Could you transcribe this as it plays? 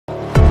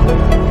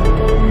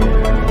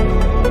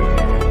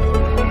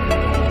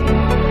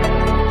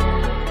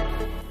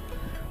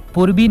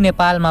पूर्वी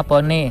नेपालमा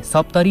पर्ने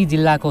सप्तरी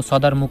जिल्लाको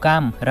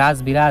सदरमुकाम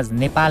राजबिराज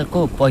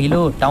नेपालको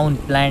पहिलो टाउन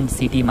प्लान्ड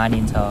सिटी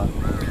मानिन्छ।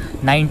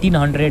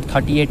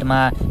 1938 मा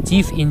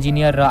चीफ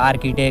इन्जिनियर र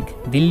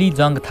आर्किटेक्ट दिल्ली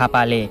जंग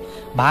थापाले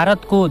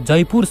भारतको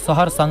जयपुर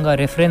सहरसँग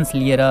रेफरेन्स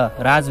लिएर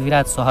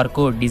राजबिराज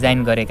सहरको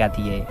डिजाइन गरेका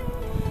थिए।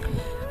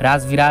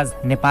 राजबिराज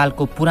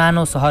नेपालको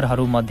पुरानो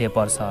सहरहरू मध्ये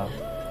पर्छ।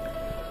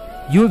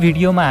 यो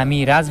भिडियोमा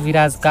हामी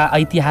राजबिराजका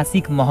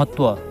ऐतिहासिक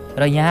महत्त्व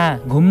र यहाँ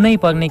घुम्नै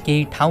पर्ने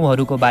केही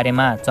ठाउँहरूको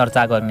बारेमा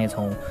चर्चा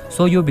गर्नेछौँ।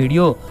 सो यो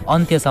भिडियो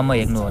अन्त्यसम्म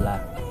हेर्नुहोला।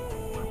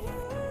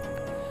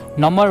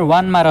 नम्बर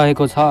 1 मा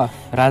रहेको छ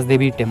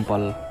राजदेवी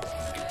टेम्पल।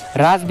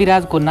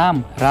 राजबिराजको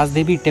नाम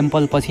राजदेवी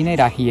टेम्पल पछि नै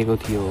राखिएको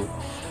थियो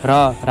र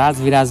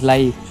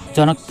राजबिराजलाई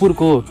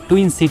जनकपुरको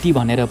ट्विन सिटी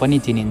भनेर पनि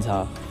चिनिन्छ,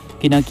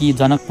 किनकि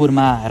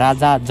जनकपुरमा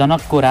राजा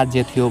जनकको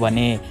राज्य थियो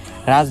भने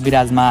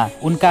राजबिराजमा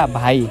उनका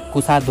भाइ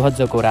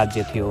कुशाध्वजको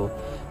राज्य थियो।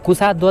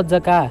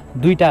 कुशाध्वजका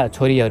दुईटा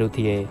छोरीहरू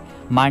थिए,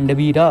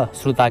 माण्डवी र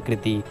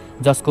श्रुताकृति,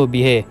 जसको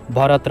बिहे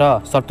भरत र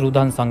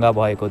शत्रुघ्नसँग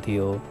भएको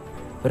थियो।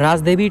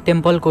 राजदेवी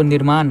टेम्पलको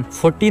निर्माण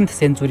 14th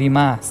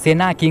सेन्चुरीमा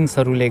सेना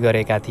किङ्सहरूले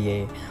गरेका थिए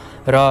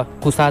र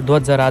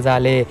कुशाध्वज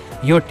राजाले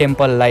यो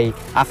टेम्पललाई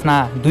आफ्ना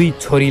दुई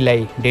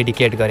छोरीलाई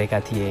डेडिकेट गरेका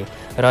थिए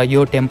र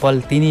यो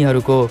टेम्पल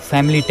तिनीहरूको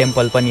फ्यामिली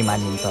टेम्पल पनि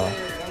मानिन्छ।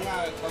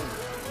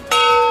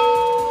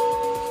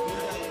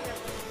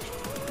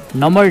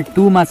 नम्बर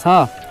 2 मा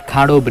छ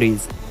खाडो ब्रिज।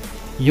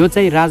 यो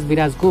चाहिँ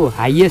राजबिराजको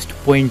हाइएस्ट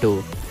पोइन्ट हो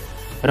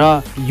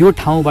र यो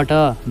ठाउँबाट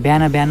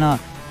बिहान बिहान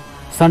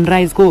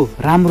सनराइजको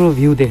राम्रो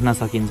भ्यू देख्न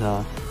सकिन्छ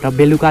र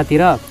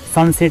बेलुकातिर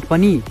सनसेट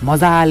पनि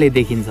मजाले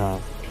देखिन्छ।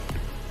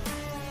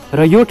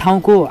 र यो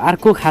ठाउँको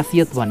अर्को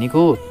खासियत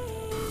भनेको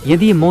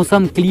यदि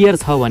मौसम क्लियर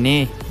छ भने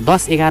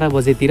 10-11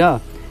 बजेतिर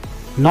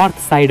नर्थ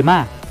साइडमा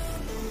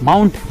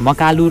माउन्ट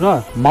मकालु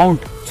र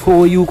माउन्ट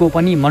छोयुको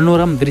पनि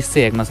मनोरम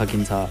दृश्य हेर्न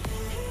सकिन्छ।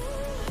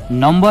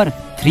 नम्बर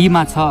 3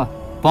 मा छ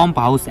pump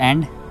house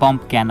and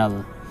pump canal.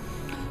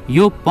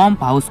 यो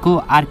पम्प हाउसको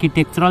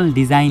आर्किटेक्चरल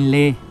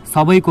डिजाइनले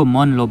सबैको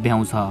मन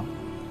लोभ्याउँछ।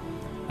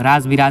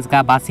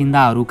 राजबिराजका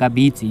बासिन्दाहरूका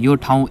बीच यो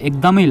ठाउँ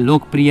एकदमै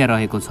लोकप्रिय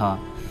रहेको छ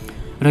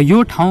र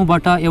यो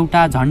ठाउँबाट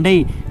एउटा झन्डै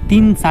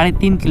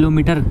 3-3.5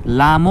 किलोमिटर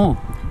लामो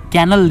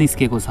क्यानल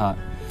निस्केको छ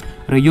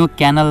र यो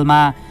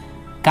क्यानलमा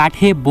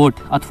काठे बोट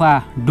अथवा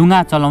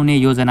डुङ्गा चलाउने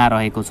योजना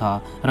रहेको छ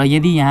र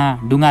यदि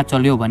यहाँ डुङ्गा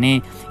चल्यो भने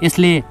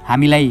यसले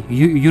हामीलाई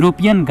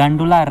युरोपियन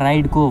गान्डोला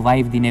राइडको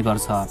वाइब दिने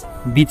गर्छ।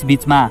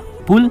 बीचबीचमा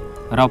पुल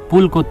र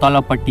पुलको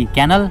तलपट्टि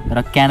क्यानल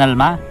र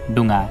क्यानलमा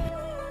डुङ्गा।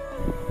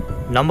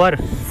 नम्बर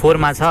 4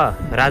 मा छ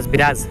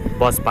राजबिराज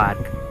बस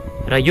पार्क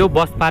र यो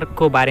बस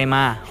पार्कको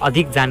बारेमा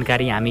अधिक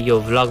जानकारी हामी यो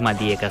भ्लगमा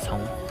दिएका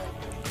छौँ।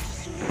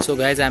 So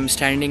guys, I'm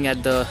standing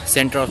at the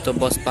center of the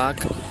bus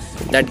park.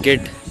 That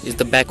gate is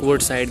the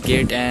backward side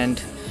gate and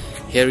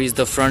here is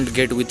the front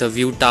gate with a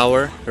view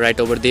tower right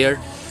over there.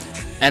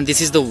 And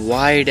this is the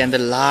wide and the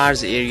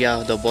large area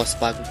of the bus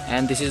park,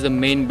 and this is the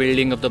main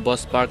building of the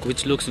bus park,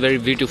 which looks very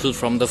beautiful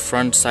from the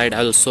front side.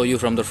 I will show you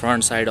from the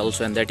front side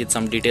also, and that is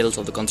some details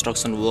of the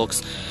construction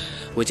works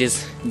which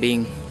is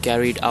being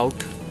carried out.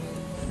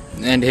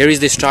 And here is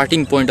the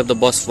starting point of the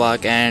bus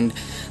park, and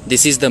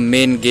this is the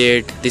main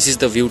gate, this is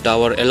the view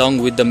tower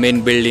along with the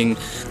main building.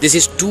 This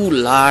is too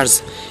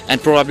large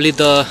and probably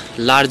the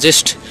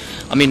largest,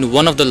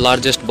 one of the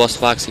largest bus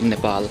parks in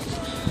Nepal.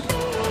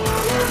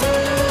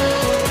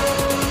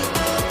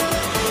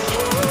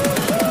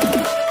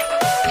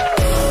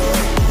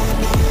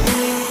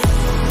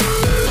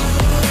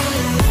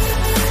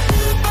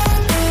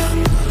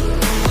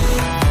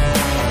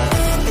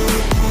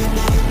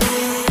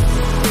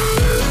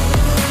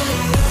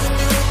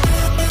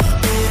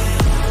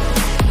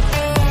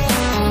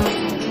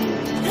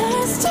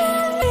 Let's